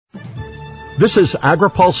This is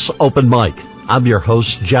AgriPulse Open Mic. I'm your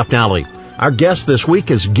host, Jeff Nally. Our guest this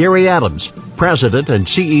week is Gary Adams, President and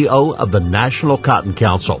CEO of the National Cotton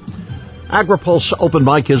Council. AgriPulse Open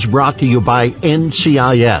Mic is brought to you by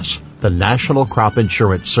NCIS, the National Crop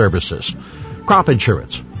Insurance Services. Crop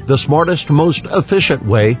insurance, the smartest, most efficient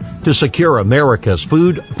way to secure America's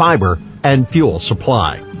food, fiber, and fuel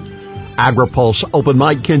supply. AgriPulse Open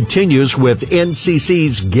Mic continues with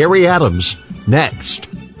NCC's Gary Adams next.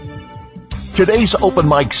 Today's Open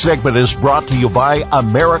Mic segment is brought to you by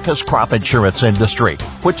America's crop insurance industry,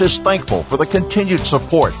 which is thankful for the continued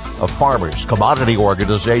support of farmers, commodity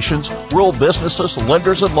organizations, rural businesses,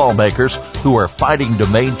 lenders, and lawmakers who are fighting to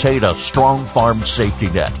maintain a strong farm safety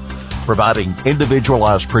net. Providing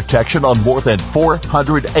individualized protection on more than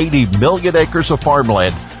 480 million acres of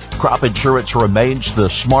farmland, crop insurance remains the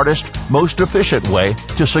smartest, most efficient way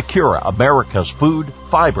to secure America's food,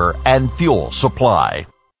 fiber, and fuel supply.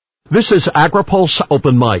 This is AgriPulse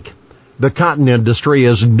Open Mic. The cotton industry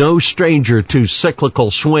is no stranger to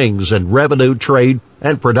cyclical swings in revenue, trade,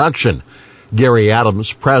 and production. Gary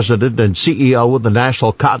Adams, President and CEO of the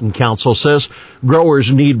National Cotton Council, says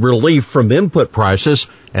growers need relief from input prices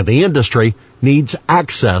and the industry needs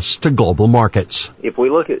access to global markets. If we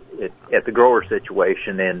look at the grower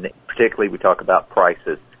situation, and particularly we talk about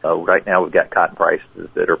prices, right now we've got cotton prices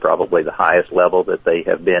that are probably the highest level that they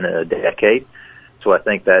have been in a decade. So I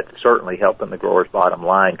think that's certainly helping the growers' bottom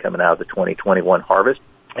line coming out of the 2021 harvest.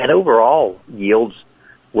 And overall, yields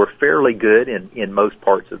were fairly good in most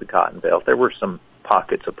parts of the cotton belt. There were some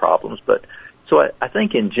pockets of problems, but so I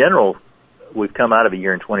think in general, we've come out of a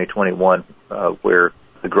year in 2021 where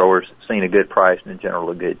the growers seen a good price and in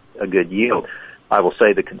general a good yield. I will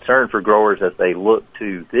say the concern for growers as they look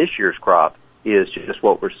to this year's crop is just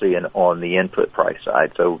what we're seeing on the input price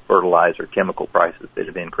side. So fertilizer, chemical prices that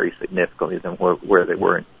have increased significantly than where they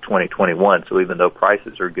were in 2021. So even though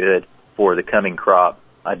prices are good for the coming crop,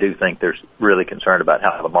 I do think there's really concern about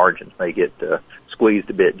how the margins may get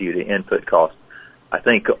squeezed a bit due to input costs. I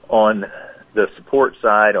think on the support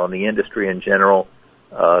side, on the industry in general,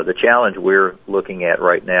 the challenge we're looking at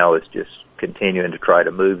right now is just continuing to try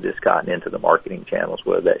to move this cotton into the marketing channels,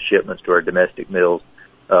 whether that's shipments to our domestic mills,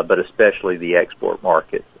 but especially the export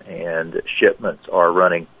markets. And shipments are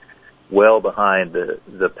running well behind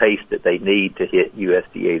the pace that they need to hit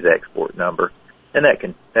USDA's export number. And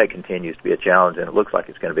that continues to be a challenge, and it looks like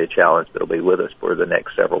it's going to be a challenge that'll be with us for the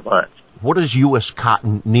next several months. What does U.S.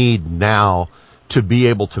 cotton need now to be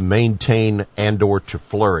able to maintain and or to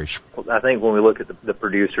flourish? I think when we look at the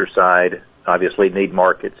producer side, obviously need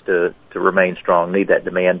markets to remain strong, need that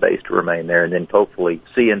demand base to remain there, and then hopefully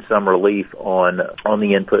seeing some relief on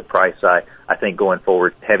the input price side. I think going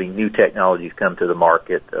forward, having new technologies come to the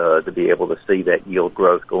market to be able to see that yield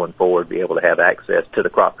growth going forward, be able to have access to the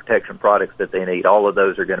crop protection products that they need. All of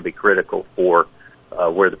those are going to be critical for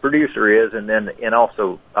where the producer is, and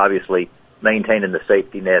also obviously maintaining the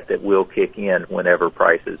safety net that will kick in whenever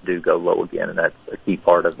prices do go low again, and that's a key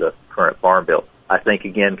part of the current farm bill. I think,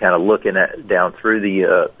 again, kind of looking at down through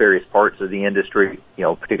the various parts of the industry,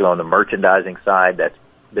 particularly on the merchandising side, that's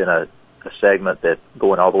been a segment that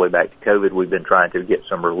going all the way back to COVID, we've been trying to get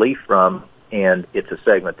some relief from, and it's a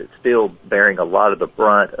segment that's still bearing a lot of the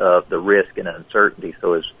brunt of the risk and uncertainty.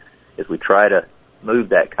 So as we try to move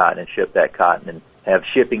that cotton and ship that cotton and have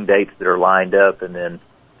shipping dates that are lined up, and then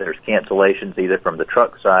there's cancellations either from the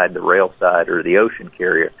truck side, the rail side, or the ocean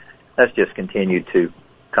carrier, that's just continued to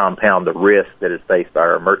compound the risk that is faced by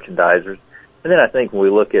our merchandisers. And then I think when we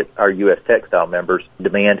look at our U.S. textile members,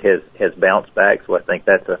 demand has bounced back, so I think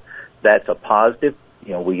that's a positive.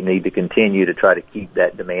 We need to continue to try to keep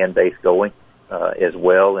that demand base going as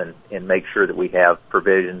well, and make sure that we have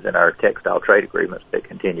provisions in our textile trade agreements that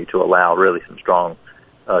continue to allow really some strong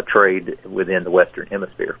trade within the Western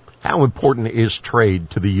Hemisphere. How important is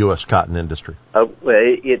trade to the U.S. cotton industry? Well,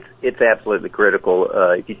 it's absolutely critical.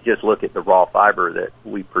 If you just look at the raw fiber that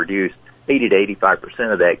we produce, 80 to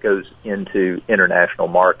 85% of that goes into international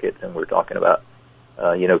markets, and we're talking about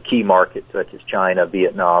key markets such as China,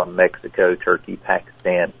 Vietnam, Mexico, Turkey,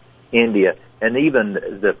 Pakistan, India, and even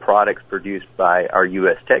the products produced by our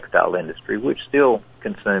U.S. textile industry, which still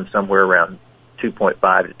consumes somewhere around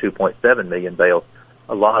 2.5 to 2.7 million bales.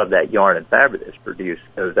 A lot of that yarn and fabric that's produced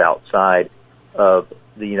goes outside of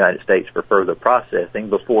the United States for further processing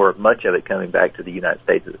before much of it coming back to the United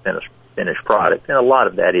States as a finished product. And a lot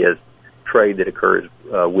of that is trade that occurs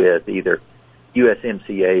with either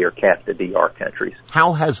USMCA or CAFTA-DR countries.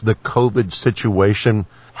 How has the COVID situation,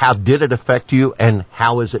 how did it affect you, and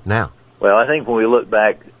how is it now? Well, I think when we look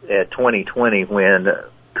back at 2020 when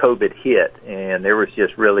COVID hit and there was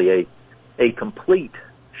just really a complete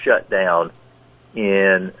shutdown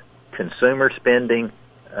in consumer spending.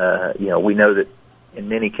 We know that in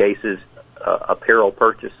many cases, apparel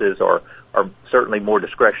purchases are certainly more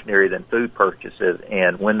discretionary than food purchases.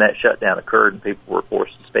 And when that shutdown occurred and people were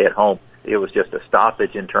forced to stay at home, it was just a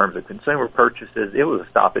stoppage in terms of consumer purchases. It was a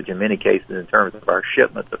stoppage in many cases in terms of our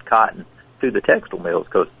shipments of cotton to the textile mills,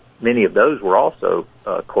 because many of those were also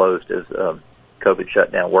closed as COVID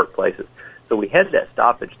shut down workplaces. So we had that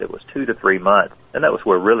stoppage that was 2 to 3 months, and that was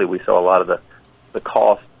where really we saw a lot of the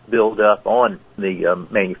cost build up on the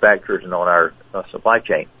manufacturers and on our supply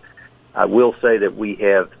chain. I will say that we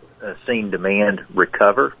have seen demand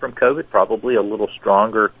recover from COVID, probably a little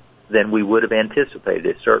stronger than we would have anticipated.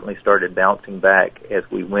 It certainly started bouncing back as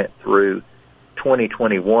we went through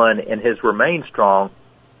 2021 and has remained strong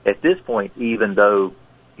at this point, even though,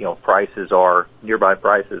 nearby prices are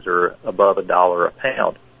above $1 a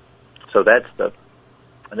pound. So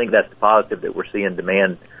I think that's the positive, that we're seeing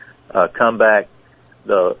demand come back.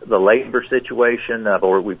 The labor situation,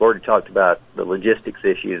 we've already talked about the logistics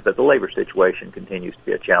issues, but the labor situation continues to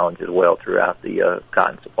be a challenge as well throughout the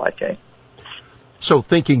cotton supply chain. So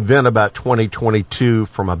thinking then about 2022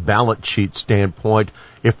 from a balance sheet standpoint,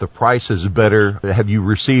 if the price is better, have you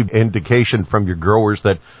received indication from your growers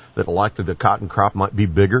that likely the cotton crop might be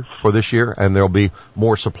bigger for this year and there'll be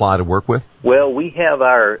more supply to work with? Well, we have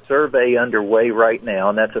our survey underway right now,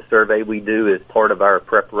 and that's a survey we do as part of our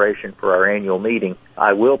preparation for our annual meeting.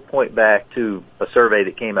 I will point back to a survey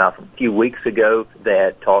that came out from a few weeks ago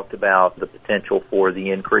that talked about the potential for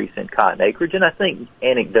the increase in cotton acreage, and I think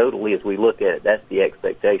anecdotally as we look at it, that's the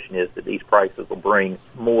expectation, is that these prices will bring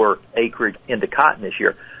more acreage into cotton this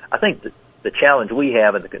year. I think that the challenge we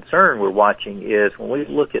have and the concern we're watching is when we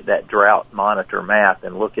look at that drought monitor map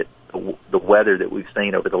and look at the weather that we've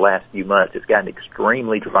seen over the last few months, it's gotten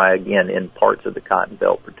extremely dry again in parts of the cotton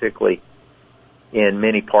belt, particularly in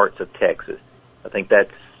many parts of Texas. I think that's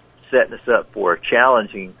setting us up for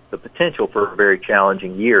the potential for a very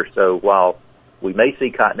challenging year. So while we may see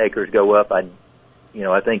cotton acres go up, I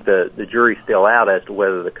think the jury's still out as to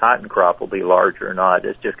whether the cotton crop will be larger or not.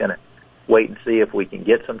 It's just going to wait and see if we can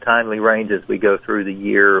get some timely rains as we go through the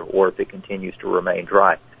year, or if it continues to remain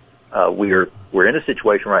dry. We're in a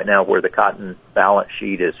situation right now where the cotton balance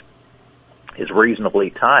sheet is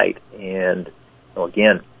reasonably tight, and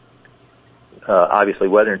again, obviously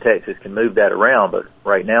weather in Texas can move that around, but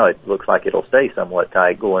right now it looks like it'll stay somewhat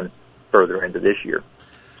tight going further into this year.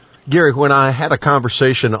 Gary, when I had a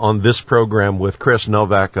conversation on this program with Chris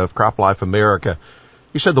Novak of CropLife America,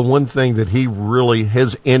 he said the one thing that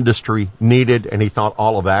his industry needed, and he thought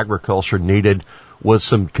all of agriculture needed, was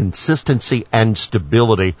some consistency and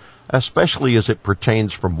stability, especially as it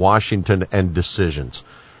pertains from Washington and decisions.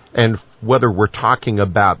 And whether we're talking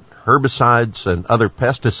about herbicides and other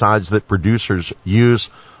pesticides that producers use,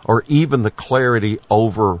 or even the clarity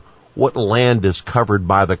over what land is covered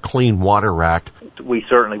by the Clean Water Act. We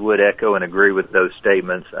certainly would echo and agree with those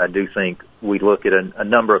statements. I do think we look at a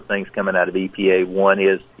number of things coming out of EPA. One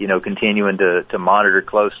is, continuing to monitor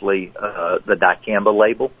closely the dicamba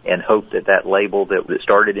label, and hope that label that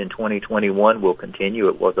started in 2021 will continue.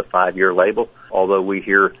 It was a 5-year label, although we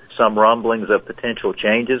hear some rumblings of potential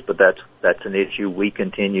changes, but that's an issue we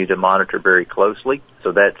continue to monitor very closely.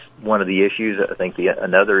 So that's one of the issues. I think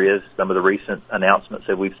another is some of the recent announcements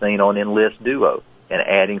that we've seen on Enlist Duo, and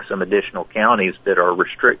adding some additional counties that are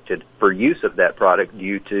restricted for use of that product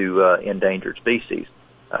due to endangered species.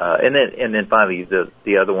 And then finally,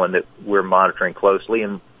 the other one that we're monitoring closely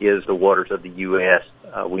is the waters of the U.S.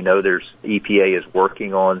 We know EPA is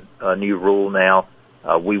working on a new rule now.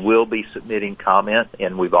 We will be submitting comment,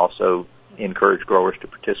 and we've also encouraged growers to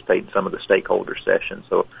participate in some of the stakeholder sessions.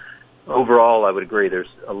 So overall, I would agree there's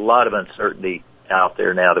a lot of uncertainty out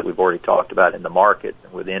there now that we've already talked about in the market,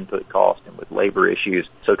 and with input cost and with labor issues.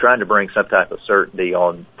 So trying to bring some type of certainty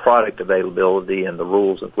on product availability and the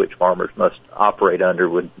rules of which farmers must operate under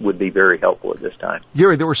would be very helpful at this time.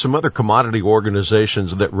 Gary, there were some other commodity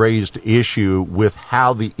organizations that raised issue with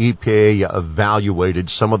how the EPA evaluated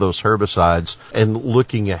some of those herbicides, and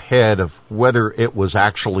looking ahead of whether it was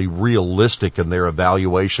actually realistic in their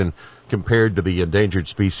evaluation compared to the Endangered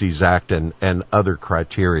Species Act and other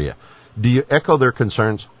criteria. Do you echo their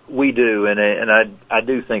concerns? We do, and I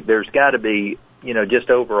do think there's got to be, just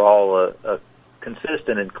overall a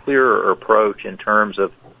consistent and clearer approach in terms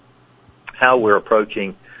of how we're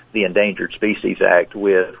approaching the Endangered Species Act,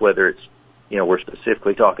 with whether it's, we're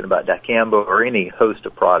specifically talking about dicamba or any host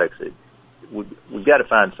of products. We've got to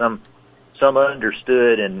find some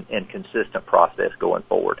understood and consistent process going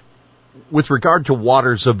forward. With regard to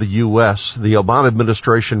waters of the U.S., the Obama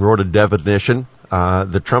administration wrote a definition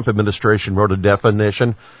The Trump administration wrote a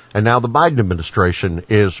definition, and now the Biden administration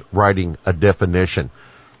is writing a definition.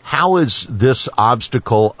 How is this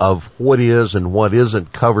obstacle of what is and what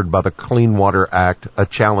isn't covered by the Clean Water Act a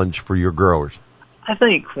challenge for your growers? I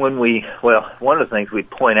think one of the things we'd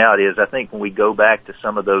point out is I think when we go back to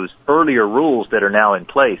some of those earlier rules that are now in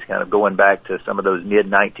place, kind of going back to some of those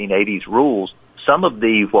mid-1980s rules, some of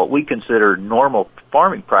what we consider normal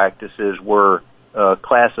farming practices were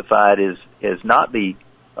classified as not be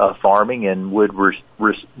farming and would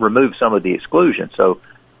remove some of the exclusions. So,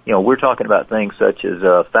 we're talking about things such as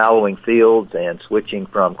fallowing fields and switching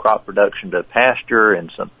from crop production to pasture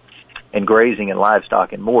and grazing and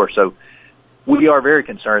livestock and more. So we are very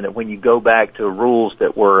concerned that when you go back to rules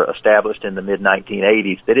that were established in the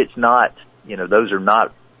mid-1980s, that it's not, those are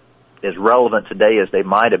not as relevant today as they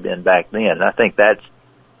might have been back then. And I think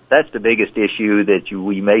that's the biggest issue that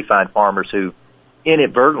we may find farmers who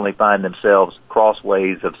inadvertently find themselves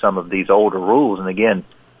crossways of some of these older rules. And again,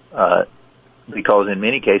 because in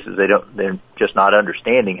many cases they're just not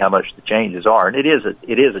understanding how much the changes are. And it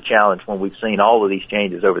is a challenge when we've seen all of these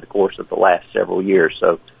changes over the course of the last several years.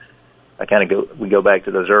 So we go back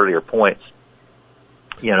to those earlier points,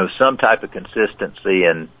 some type of consistency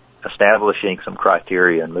and establishing some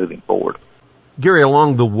criteria and moving forward. Gary,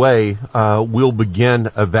 along the way, we'll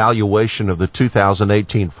begin evaluation of the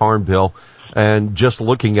 2018 Farm Bill. And just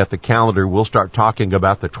looking at the calendar, we'll start talking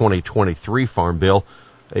about the 2023 Farm Bill,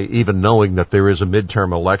 even knowing that there is a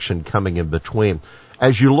midterm election coming in between.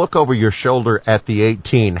 As you look over your shoulder at the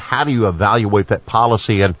 18, how do you evaluate that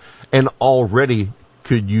policy? And already,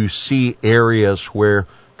 could you see areas where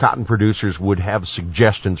cotton producers would have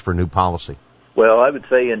suggestions for new policy? Well, I would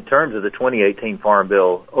say in terms of the 2018 Farm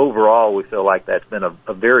Bill, overall we feel like that's been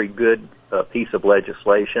a very good piece of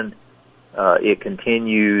legislation. It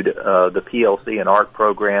continued the PLC and ARC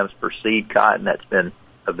programs for seed cotton. That's been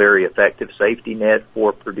a very effective safety net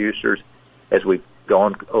for producers as we've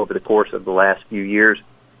gone over the course of the last few years.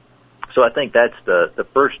 So I think that's the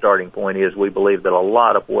first starting point is we believe that a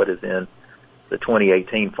lot of what is in the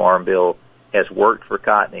 2018 Farm Bill has worked for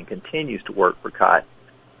cotton and continues to work for cotton.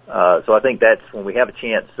 So I think that's when we have a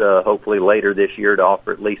chance, hopefully later this year, to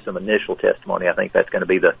offer at least some initial testimony. I think that's going to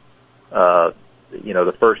be the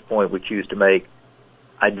first point we choose to make.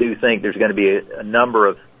 I do think there's going to be a number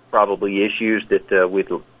of probably issues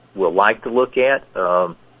that we'll like to look at.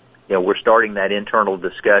 We're starting that internal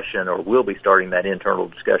discussion, or we'll be starting that internal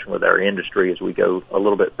discussion with our industry as we go a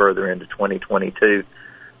little bit further into 2022.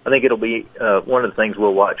 I think it'll be one of the things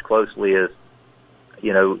we'll watch closely is,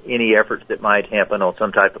 any efforts that might happen on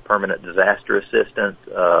some type of permanent disaster assistance,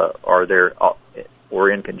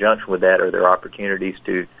 or in conjunction with that, are there opportunities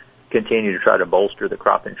to continue to try to bolster the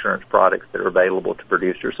crop insurance products that are available to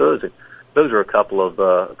producers? So those are a couple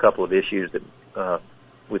of issues that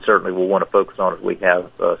we certainly will want to focus on as we have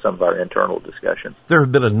some of our internal discussions. There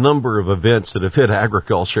have been a number of events that have hit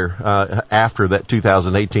agriculture after that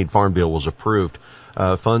 2018 Farm Bill was approved.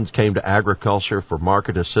 Funds came to agriculture for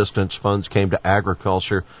market assistance. Funds came to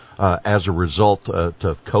agriculture as a result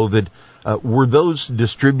of COVID. Were those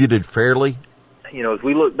distributed fairly? As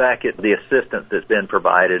we look back at the assistance that's been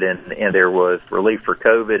provided, and there was relief for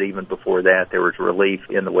COVID, even before that, there was relief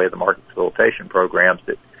in the way of the market facilitation programs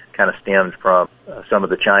that kind of stemmed from some of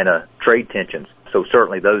the China trade tensions. So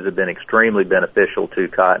certainly those have been extremely beneficial to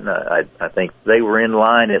cotton. I think they were in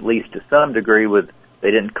line, at least to some degree, they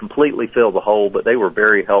didn't completely fill the hole, but they were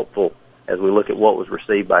very helpful as we look at what was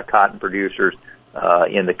received by cotton producers.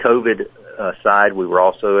 In the COVID side, we were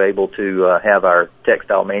also able to have our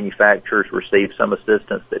textile manufacturers receive some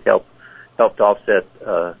assistance that helped offset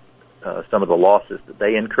some of the losses that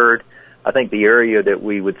they incurred. I think the area that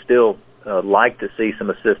we would still like to see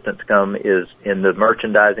some assistance come is in the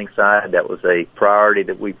merchandising side. That was a priority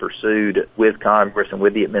that we pursued with Congress and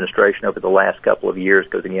with the administration over the last couple of years,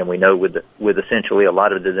 because again, we know with essentially a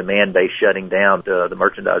lot of the demand base shutting down, the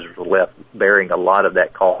merchandisers were left bearing a lot of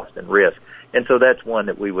that cost and risk. And so that's one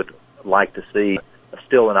that we would like to see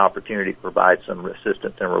still an opportunity to provide some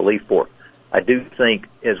assistance and relief for. I do think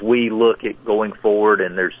as we look at going forward,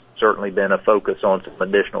 and there's certainly been a focus on some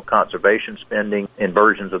additional conservation spending in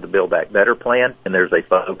versions of the Build Back Better plan, and there's a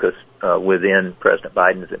focus within President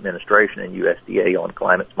Biden's administration and USDA on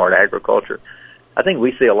climate smart agriculture. I think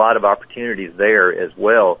we see a lot of opportunities there as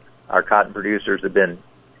well. Our cotton producers have been,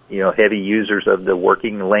 heavy users of the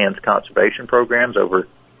Working Lands Conservation programs over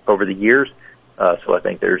the years. So I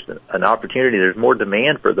think there's an opportunity. There's more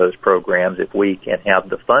demand for those programs if we can have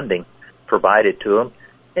the funding provided to them.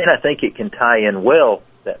 And I think it can tie in well,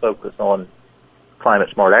 that focus on climate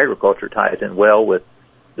smart agriculture ties in well with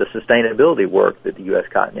the sustainability work that the U.S.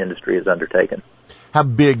 cotton industry has undertaken. How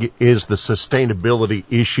big is the sustainability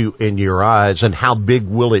issue in your eyes, and how big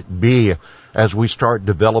will it be as we start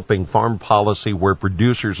developing farm policy where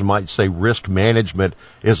producers might say risk management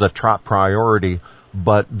is a top priority,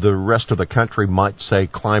 but the rest of the country might say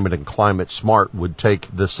climate and climate smart would take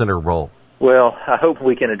the center role? Well, I hope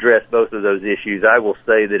we can address both of those issues. I will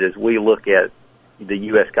say that as we look at the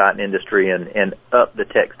U.S. cotton industry and up the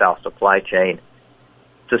textile supply chain,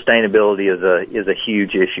 sustainability is a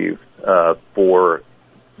huge issue for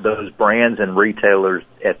those brands and retailers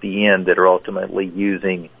at the end that are ultimately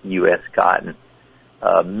using U.S. cotton.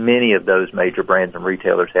 Many of those major brands and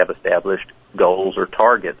retailers have established goals or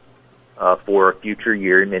targets for a future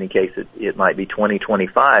year. In many cases, it might be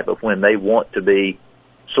 2025 of when they want to be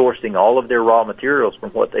sourcing all of their raw materials from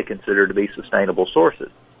what they consider to be sustainable sources.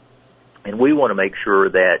 And we want to make sure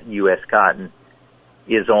that U.S. cotton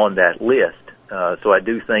is on that list. So I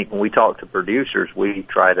do think when we talk to producers, we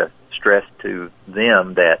try to stress to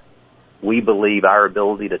them that we believe our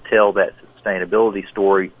ability to tell that sustainability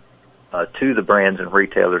story to the brands and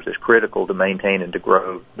retailers is critical to maintain and to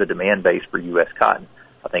grow the demand base for U.S. cotton.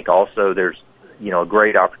 I think also there's, a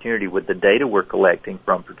great opportunity with the data we're collecting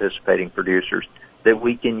from participating producers that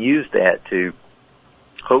we can use that to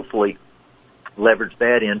hopefully leverage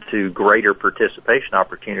that into greater participation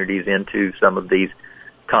opportunities into some of these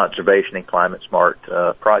conservation and climate smart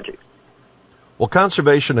projects. Well,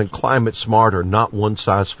 conservation and climate smart are not one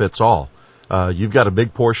size fits all. You've got a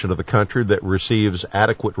big portion of the country that receives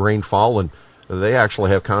adequate rainfall, and they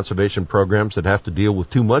actually have conservation programs that have to deal with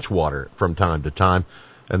too much water from time to time.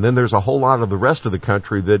 And then there's a whole lot of the rest of the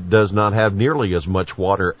country that does not have nearly as much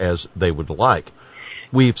water as they would like.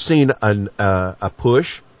 We've seen a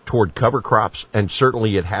push toward cover crops, and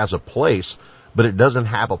certainly it has a place, but it doesn't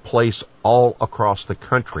have a place all across the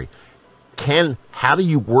country. How do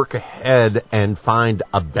you work ahead and find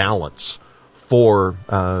a balance for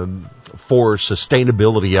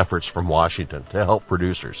sustainability efforts from Washington to help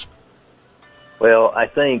producers? Well, I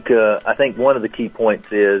think one of the key points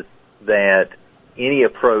is that any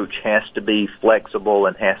approach has to be flexible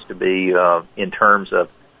and has to be in terms of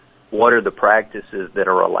what are the practices that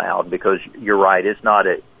are allowed, because you're right, it's not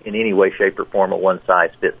in any way, shape, or form a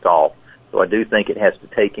one-size-fits-all. So I do think it has to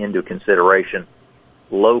take into consideration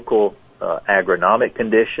local agronomic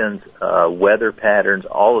conditions, weather patterns,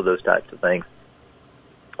 all of those types of things.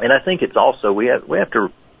 And I think it's also, we have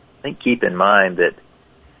to keep in mind that,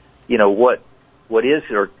 what is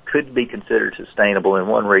or could be considered sustainable in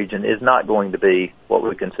one region is not going to be what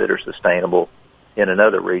we consider sustainable in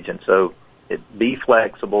another region. So be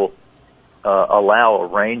flexible, allow a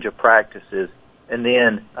range of practices, and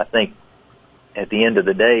then I think at the end of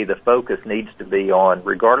the day, the focus needs to be on,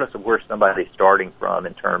 regardless of where somebody's starting from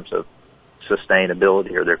in terms of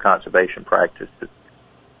sustainability or their conservation practices,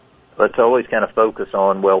 let's always kind of focus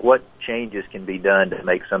on, well, what changes can be done to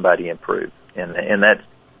make somebody improve? And that's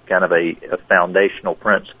kind of a foundational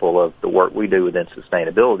principle of the work we do within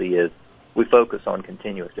sustainability is we focus on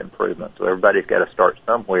continuous improvement. So everybody's got to start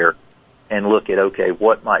somewhere and look at, okay,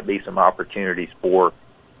 what might be some opportunities for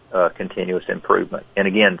continuous improvement. And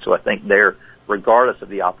again, so I think there, regardless of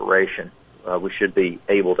the operation, we should be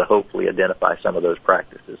able to hopefully identify some of those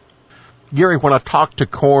practices. Gary, when I talk to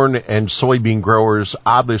corn and soybean growers,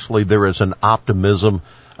 obviously there is an optimism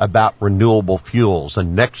about renewable fuels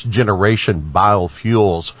and next generation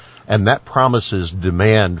biofuels, and that promises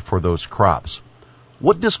demand for those crops.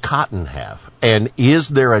 What does cotton have? And is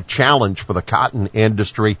there a challenge for the cotton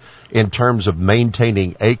industry in terms of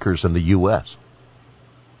maintaining acres in the U.S.?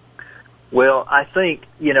 Well, I think,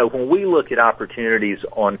 when we look at opportunities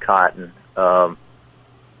on cotton,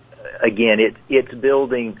 again, it's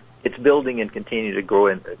building and continue to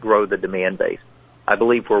grow the demand base. I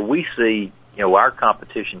believe where we see, our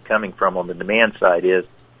competition coming from on the demand side is,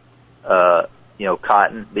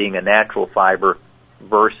 cotton being a natural fiber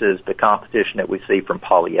versus the competition that we see from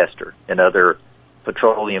polyester and other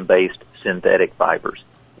petroleum-based synthetic fibers.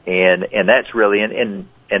 And that's really, and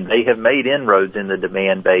they have made inroads in the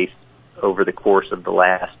demand base over the course of the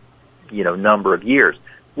last, number of years.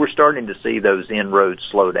 We're starting to see those inroads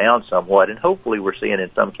slow down somewhat, and hopefully we're seeing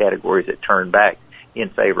in some categories it turn back in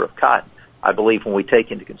favor of cotton. I believe when we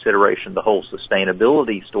take into consideration the whole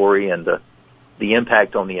sustainability story and the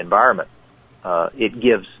impact on the environment, it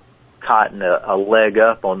gives cotton a leg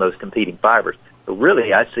up on those competing fibers. But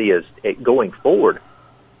really, I see going forward,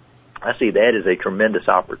 I see that as a tremendous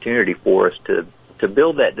opportunity for us to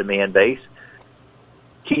build that demand base,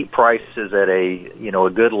 keep prices at a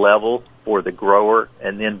good level for the grower,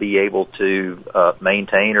 and then be able to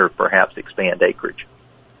maintain or perhaps expand acreage.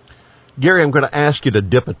 Gary, I'm going to ask you to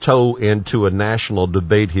dip a toe into a national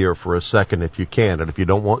debate here for a second, if you can, and if you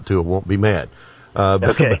don't want to, I won't be mad.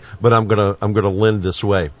 Okay. But I'm going to lend this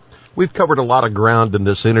way. We've covered a lot of ground in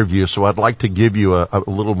this interview, so I'd like to give you a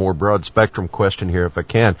little more broad spectrum question here, if I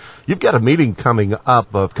can. You've got a meeting coming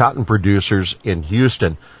up of cotton producers in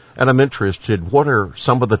Houston, and I'm interested. What are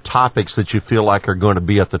some of the topics that you feel like are going to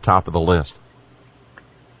be at the top of the list?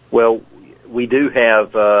 Well, we do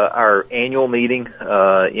have our annual meeting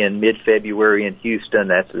in mid-February in Houston.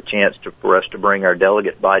 That's a chance for us to bring our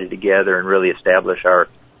delegate body together and really establish our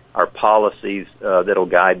policies that'll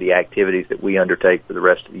guide the activities that we undertake for the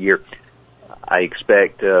rest of the year. I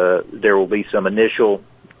expect there will be some initial,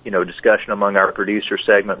 discussion among our producer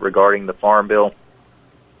segment regarding the Farm Bill.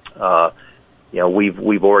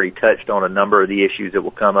 We've already touched on a number of the issues that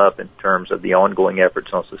will come up in terms of the ongoing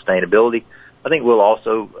efforts on sustainability. I think we'll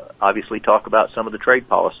also obviously talk about some of the trade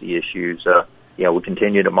policy issues. We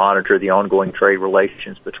continue to monitor the ongoing trade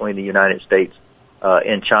relations between the United States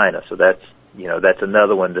and China. So that's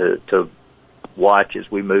another one to watch as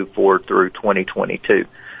we move forward through 2022.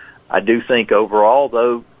 I do think overall,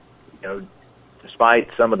 though, despite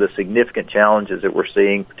some of the significant challenges that we're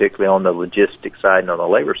seeing, particularly on the logistics side and on the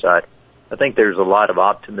labor side, I think there's a lot of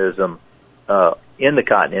optimism in the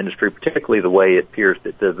cotton industry, particularly the way it appears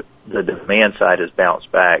that the demand side has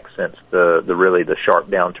bounced back since the sharp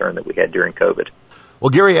downturn that we had during COVID. Well,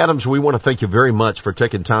 Gary Adams, we want to thank you very much for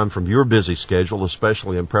taking time from your busy schedule,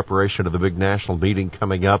 especially in preparation of the big national meeting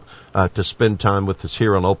coming up, to spend time with us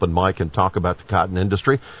here on Open Mic and talk about the cotton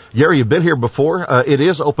industry. Gary, you've been here before. It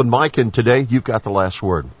is Open Mic, and today you've got the last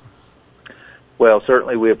word. Well,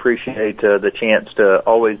 certainly we appreciate the chance to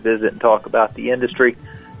always visit and talk about the industry.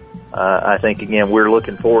 I think, again, we're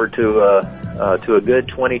looking forward to a good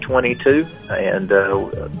 2022, and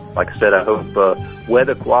like I said, I hope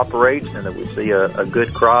weather cooperates and that we see a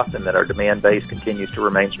good crop and that our demand base continues to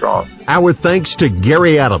remain strong. Our thanks to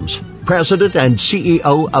Gary Adams, President and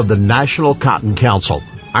CEO of the National Cotton Council,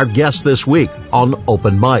 our guest this week on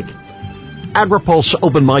Open Mic. AgriPulse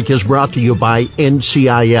Open Mic is brought to you by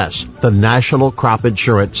NCIS, the National Crop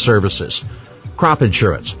Insurance Services. Crop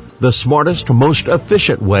insurance, the smartest, most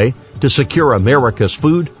efficient way to secure America's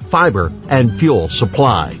food, fiber, and fuel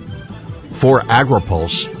supply. For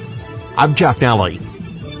AgriPulse, I'm Jeff Nally.